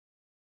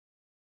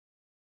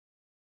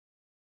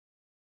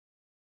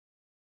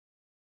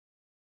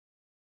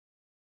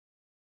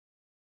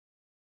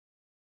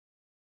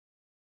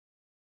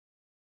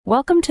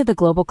Welcome to the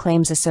Global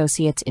Claims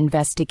Associates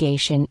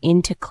investigation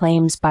into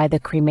claims by the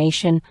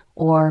cremation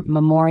or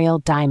memorial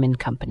diamond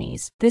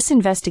companies. This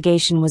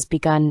investigation was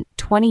begun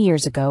 20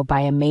 years ago by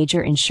a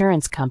major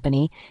insurance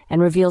company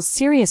and reveals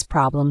serious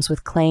problems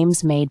with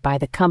claims made by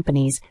the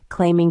companies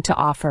claiming to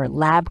offer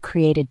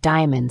lab-created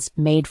diamonds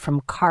made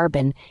from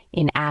carbon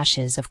in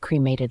ashes of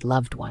cremated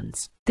loved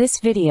ones. This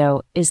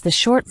video is the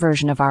short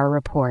version of our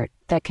report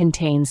that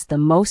contains the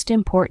most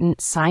important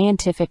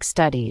scientific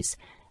studies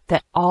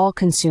that all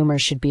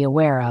consumers should be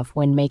aware of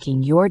when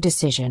making your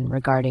decision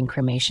regarding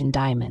cremation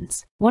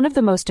diamonds. One of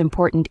the most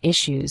important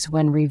issues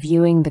when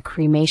reviewing the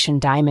cremation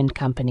diamond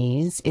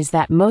companies is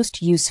that most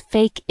use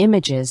fake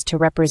images to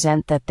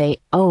represent that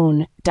they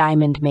own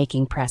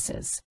diamond-making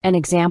presses. An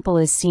example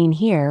is seen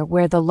here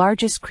where the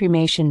largest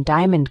cremation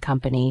diamond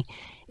company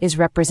is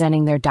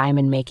representing their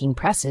diamond-making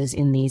presses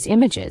in these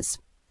images.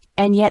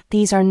 And yet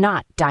these are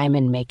not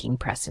diamond-making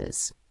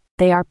presses.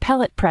 They are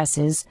pellet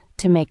presses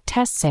to make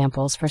test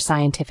samples for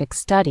scientific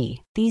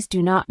study. These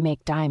do not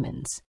make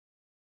diamonds.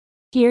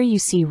 Here you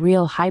see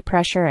real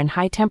high-pressure and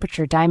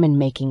high-temperature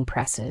diamond-making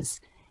presses.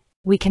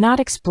 We cannot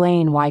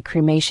explain why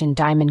cremation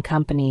diamond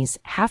companies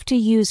have to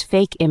use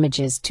fake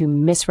images to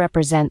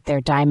misrepresent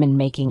their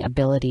diamond-making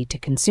ability to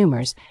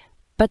consumers,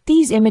 but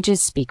these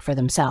images speak for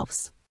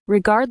themselves.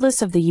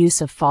 Regardless of the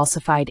use of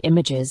falsified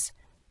images,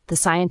 the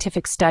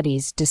scientific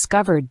studies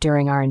discovered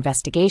during our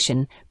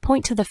investigation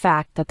point to the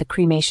fact that the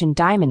cremation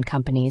diamond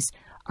companies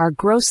are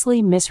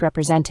grossly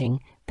misrepresenting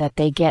that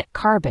they get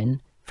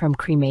carbon from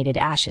cremated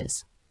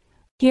ashes.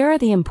 Here are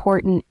the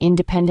important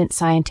independent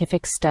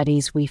scientific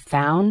studies we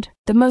found.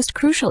 The most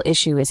crucial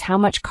issue is how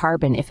much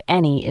carbon, if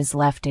any, is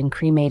left in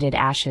cremated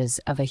ashes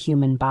of a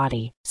human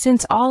body.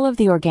 Since all of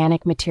the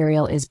organic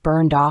material is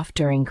burned off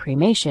during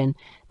cremation,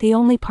 the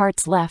only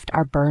parts left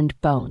are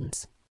burned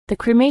bones. The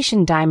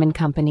cremation diamond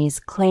companies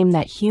claim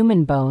that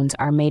human bones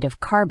are made of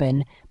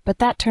carbon, but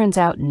that turns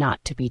out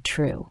not to be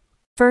true.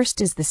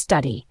 First is the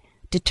study,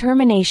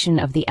 Determination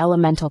of the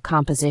Elemental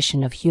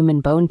Composition of Human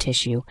Bone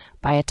Tissue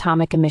by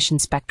Atomic Emission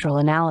Spectral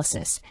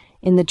Analysis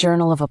in the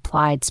Journal of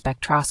Applied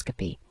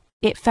Spectroscopy.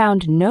 It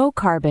found no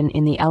carbon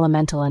in the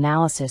elemental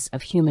analysis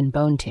of human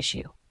bone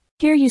tissue.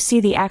 Here you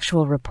see the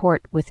actual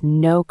report with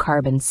no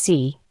carbon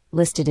C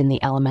listed in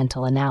the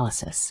elemental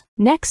analysis.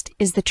 Next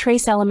is the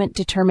trace element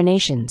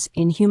determinations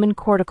in human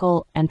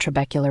cortical and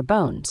trabecular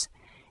bones,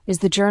 is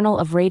the Journal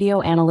of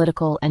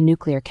Radioanalytical and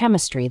Nuclear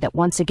Chemistry that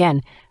once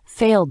again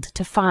failed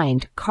to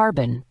find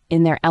carbon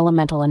in their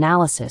elemental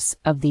analysis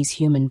of these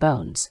human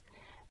bones.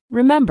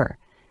 Remember,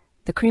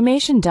 the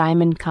cremation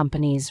diamond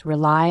companies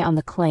rely on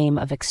the claim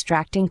of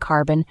extracting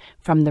carbon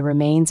from the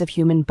remains of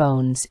human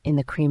bones in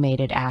the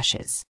cremated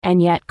ashes,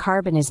 and yet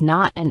carbon is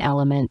not an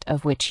element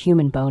of which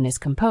human bone is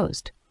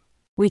composed.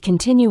 We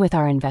continue with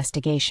our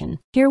investigation.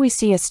 Here we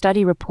see a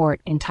study report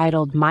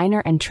entitled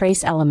Minor and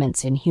Trace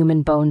Elements in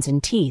Human Bones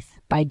and Teeth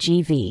by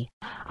G.V.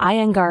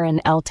 Iyengar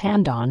and L.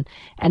 Tandon,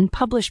 and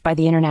published by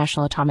the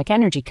International Atomic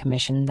Energy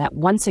Commission, that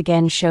once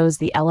again shows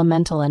the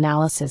elemental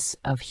analysis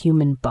of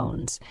human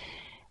bones.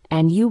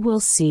 And you will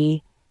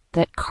see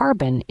that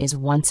carbon is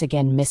once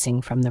again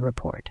missing from the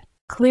report.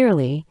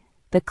 Clearly,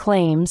 the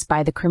claims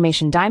by the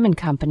cremation diamond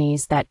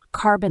companies that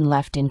carbon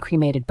left in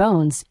cremated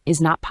bones is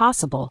not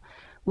possible,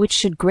 which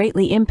should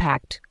greatly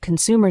impact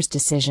consumers'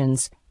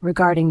 decisions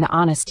regarding the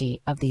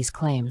honesty of these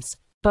claims.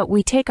 But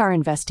we take our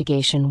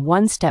investigation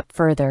one step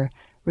further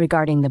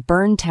regarding the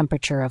burn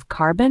temperature of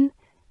carbon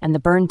and the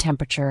burn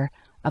temperature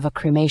of a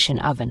cremation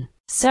oven.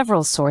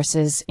 Several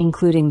sources,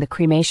 including the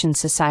Cremation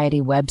Society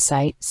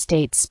website,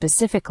 state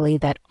specifically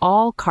that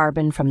all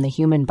carbon from the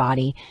human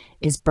body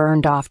is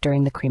burned off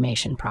during the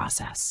cremation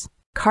process.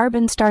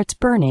 Carbon starts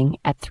burning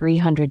at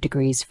 300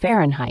 degrees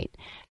Fahrenheit.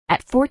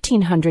 At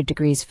 1400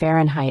 degrees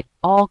Fahrenheit,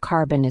 all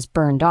carbon is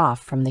burned off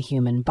from the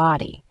human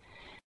body.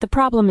 The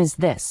problem is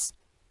this.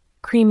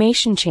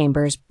 Cremation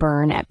chambers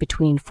burn at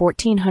between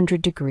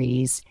 1400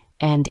 degrees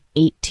and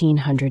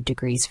 1800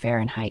 degrees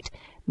Fahrenheit,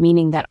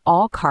 meaning that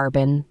all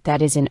carbon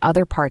that is in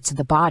other parts of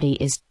the body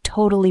is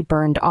totally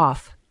burned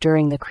off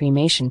during the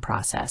cremation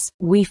process.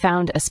 We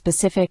found a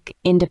specific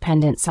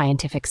independent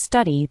scientific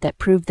study that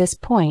proved this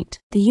point.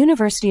 The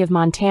University of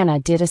Montana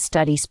did a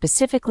study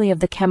specifically of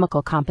the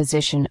chemical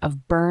composition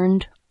of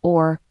burned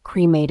or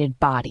cremated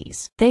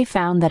bodies. They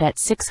found that at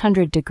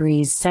 600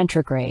 degrees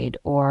centigrade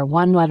or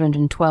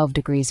 112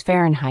 degrees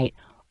Fahrenheit,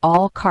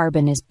 all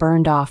carbon is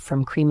burned off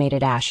from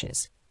cremated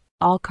ashes.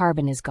 All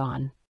carbon is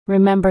gone.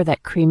 Remember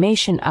that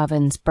cremation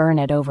ovens burn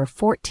at over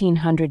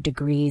 1400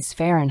 degrees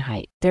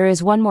Fahrenheit. There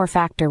is one more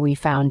factor we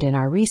found in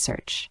our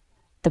research: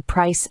 the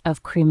price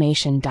of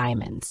cremation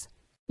diamonds.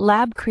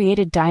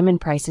 Lab-created diamond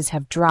prices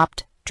have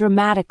dropped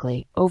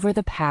dramatically over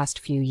the past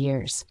few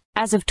years.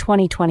 As of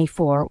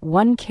 2024,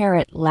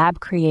 1-carat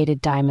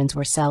lab-created diamonds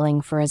were selling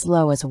for as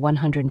low as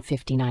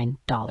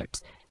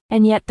 $159.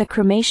 And yet the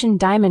cremation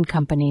diamond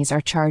companies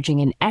are charging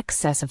in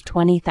excess of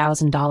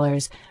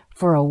 $20,000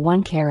 for a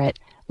 1-carat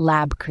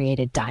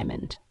lab-created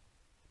diamond.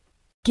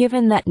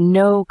 Given that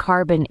no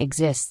carbon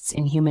exists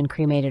in human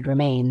cremated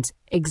remains,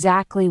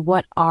 exactly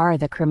what are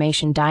the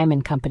cremation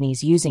diamond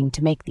companies using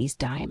to make these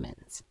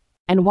diamonds?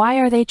 And why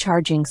are they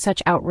charging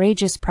such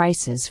outrageous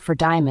prices for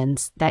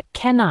diamonds that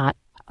cannot,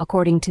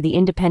 according to the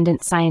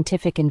independent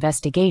scientific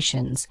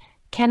investigations,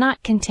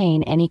 cannot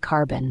contain any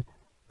carbon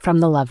from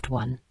the loved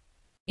one?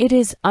 It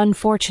is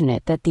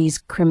unfortunate that these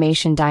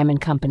cremation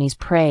diamond companies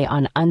prey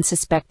on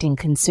unsuspecting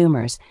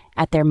consumers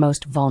at their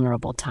most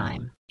vulnerable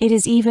time. It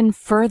is even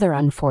further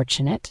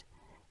unfortunate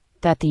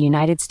that the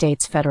United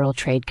States Federal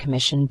Trade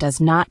Commission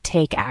does not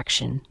take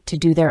action to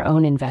do their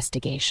own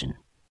investigation.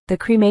 The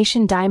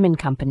cremation diamond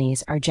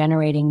companies are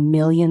generating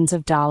millions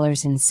of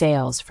dollars in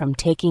sales from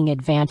taking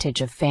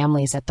advantage of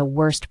families at the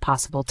worst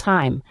possible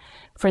time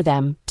for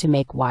them to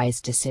make wise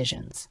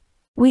decisions.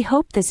 We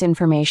hope this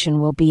information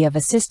will be of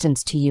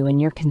assistance to you in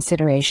your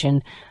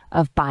consideration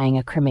of buying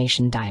a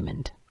cremation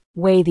diamond.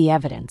 Weigh the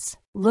evidence.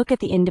 Look at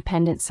the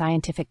independent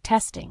scientific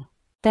testing.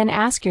 Then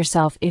ask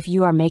yourself if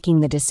you are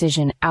making the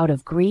decision out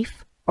of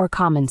grief or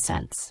common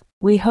sense.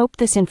 We hope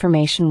this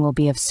information will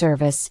be of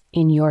service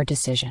in your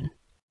decision.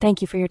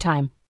 Thank you for your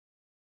time.